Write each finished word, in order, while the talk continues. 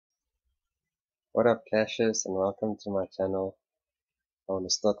What up, Cashers, and welcome to my channel. I want to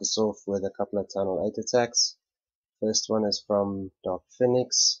start this off with a couple of Tunnel 8 attacks. First one is from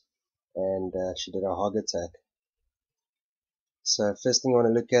DarkPhoenix, and she did a hog attack. So first thing I want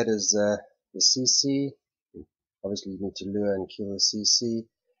to look at is the CC. Obviously you need to lure and kill the CC,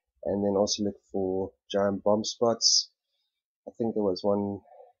 and then also look for giant bomb spots. I think there was one,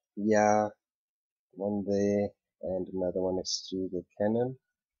 yeah, one there, and another one next to the cannon.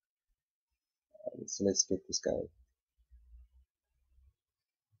 So let's get this going.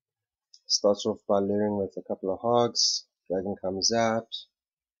 Starts off by luring with a couple of hogs. Dragon comes out,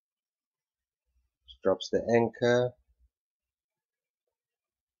 drops the anchor.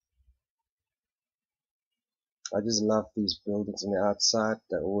 I just love these buildings on the outside.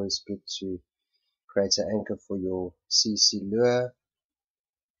 They're always good to create an anchor for your CC lure.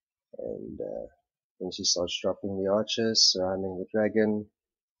 And then she starts dropping the archers surrounding the dragon.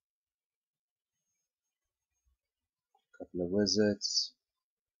 A couple of wizards.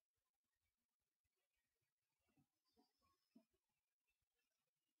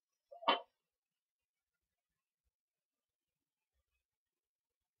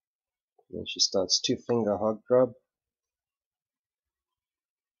 Then she starts 2-finger hog drop.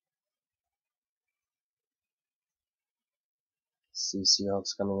 CC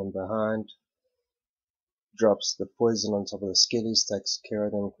hogs coming in behind. Drops the poison on top of the skillies, takes care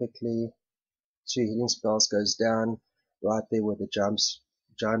of them quickly. 2 healing spells goes down right there where the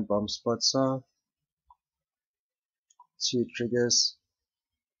giant bomb spots are. 2 triggers.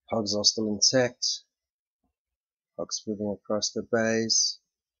 Hogs are still intact. Hogs moving across the base.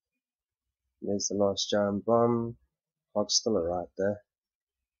 There's the last giant bomb. Hog's still right there.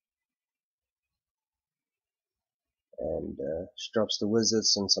 And she drops the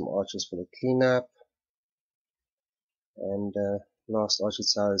wizards and some archers for the cleanup. And last archer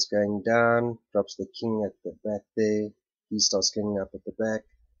tower is going down. Drops the king at the back there. He starts cleaning up at the back.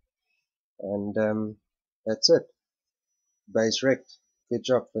 And that's it. Base wrecked. Good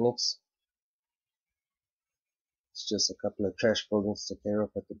job, Phoenix. It's just a couple of trash buildings to clear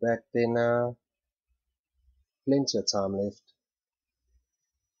up at the back there now. Plenty of time left.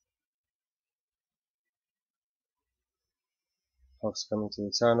 Hogs coming to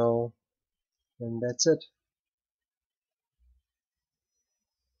the tunnel. And that's it.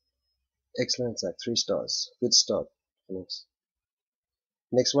 Excellent attack, 3 stars. Good start, Phoenix.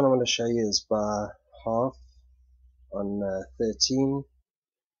 Next one I want to show you is by Half on 13.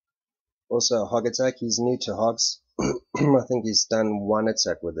 Also a hog attack. He's new to hogs. I think he's done 1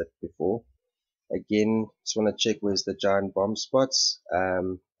 attack with it before. Again, just want to check where's the giant bomb spots. I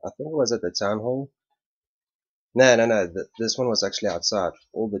think it was at the town hall. No. This one was actually outside.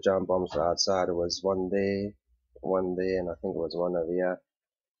 All the giant bombs were outside. It was one there, and I think it was one over here.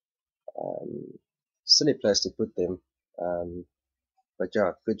 Silly place to put them. But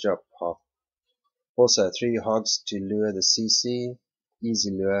yeah, good job, Half. Also, 3 hogs to lure the CC.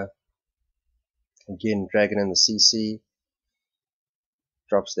 Easy lure. Again, dragon in the CC.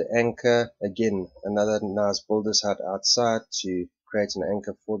 Drops the anchor. Again, another nice builder's hut outside to create an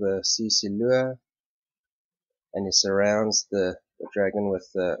anchor for the CC lure. And he surrounds the dragon with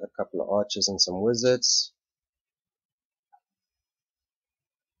a couple of archers and some wizards.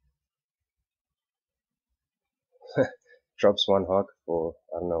 Drops 1 hog for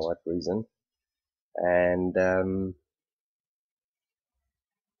I don't know what reason. And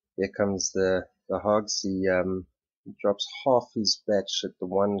here comes the hogs. He drops half his batch at the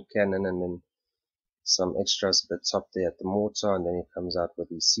 1 cannon and then some extras at the top there at the mortar, and then he comes out with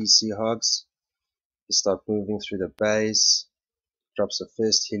his CC hogs. He starts moving through the base. Drops the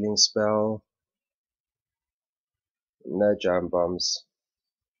first healing spell. No giant bombs.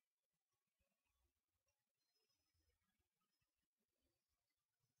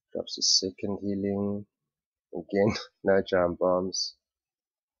 Drops the second healing. Again, no giant bombs.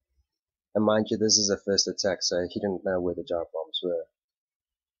 And mind you, this is a first attack, so he didn't know where the giant bombs were.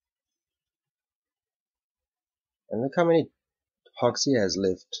 And look how many hogs he has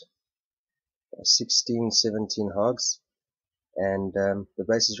left. 16, 17 hogs. And the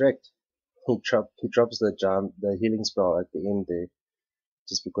base is wrecked. He drops the healing spell at the end there,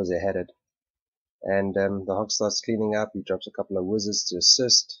 just because he had it. And the hog starts cleaning up. He drops a couple of wizards to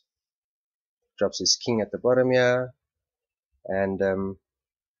assist. Drops his king at the bottom here. And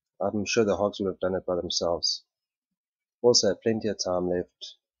I'm sure the hogs would have done it by themselves. Also, plenty of time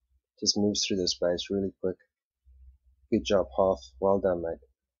left. Just moves through the space really quick. Good job, Half. Well done, mate.